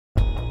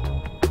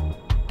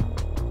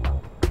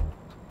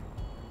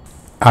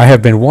I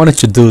have been wanting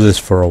to do this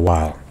for a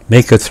while.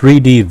 Make a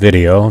 3D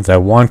video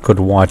that one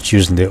could watch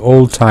using the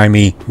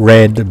old-timey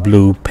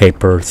red-blue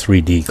paper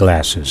 3D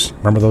glasses.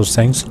 Remember those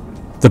things?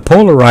 The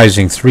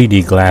polarizing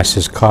 3D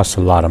glasses cost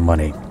a lot of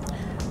money.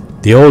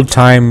 The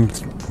old-time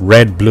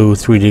red-blue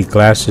 3D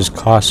glasses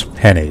cost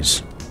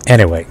pennies.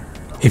 Anyway,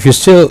 if you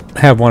still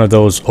have one of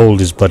those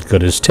oldies but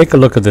goodies, take a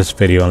look at this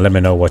video and let me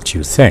know what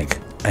you think.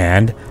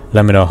 And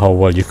let me know how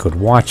well you could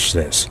watch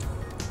this.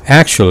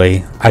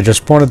 Actually, I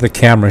just pointed the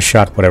camera and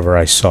shot whatever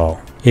I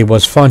saw. It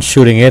was fun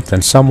shooting it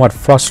and somewhat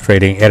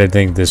frustrating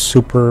editing this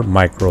super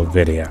micro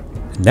video.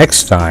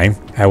 Next time,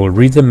 I will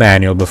read the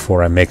manual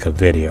before I make a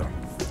video.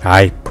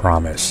 I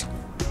promise.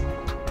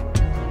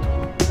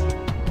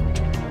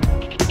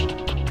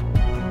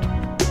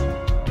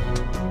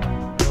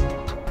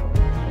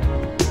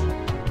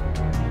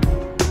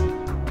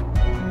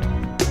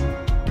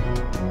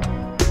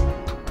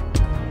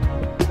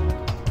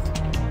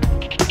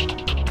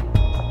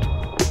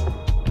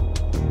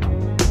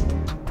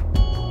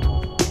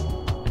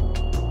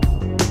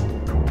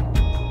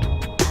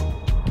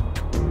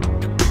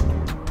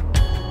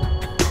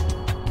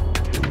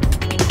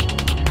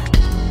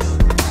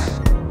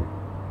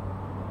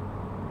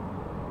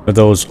 For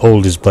those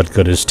oldies but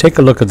goodies, take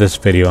a look at this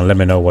video and let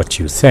me know what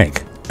you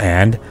think.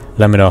 And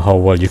let me know how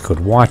well you could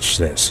watch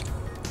this.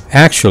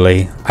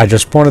 Actually, I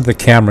just pointed the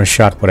camera and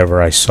shot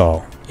whatever I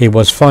saw. It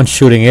was fun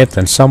shooting it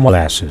and some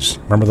glasses.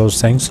 Remember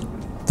those things?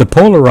 The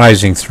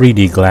polarizing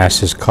 3D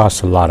glasses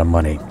cost a lot of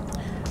money.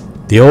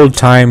 The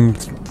old-time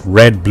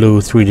red-blue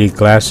 3D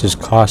glasses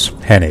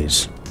cost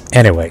pennies.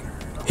 Anyway,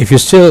 if you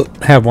still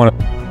have one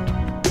of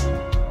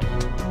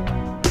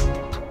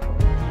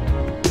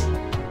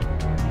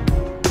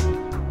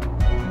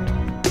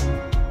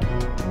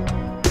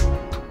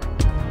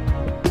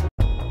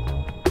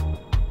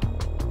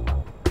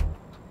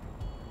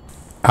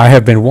I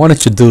have been wanting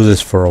to do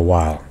this for a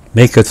while.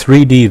 Make a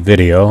 3D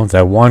video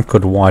that one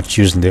could watch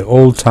using the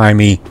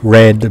old-timey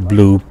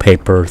red-blue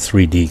paper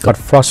 3D. Got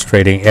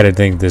frustrating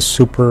editing this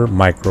super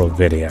micro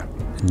video.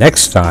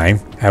 Next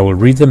time, I will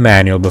read the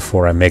manual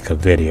before I make a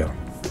video.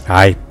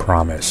 I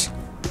promise.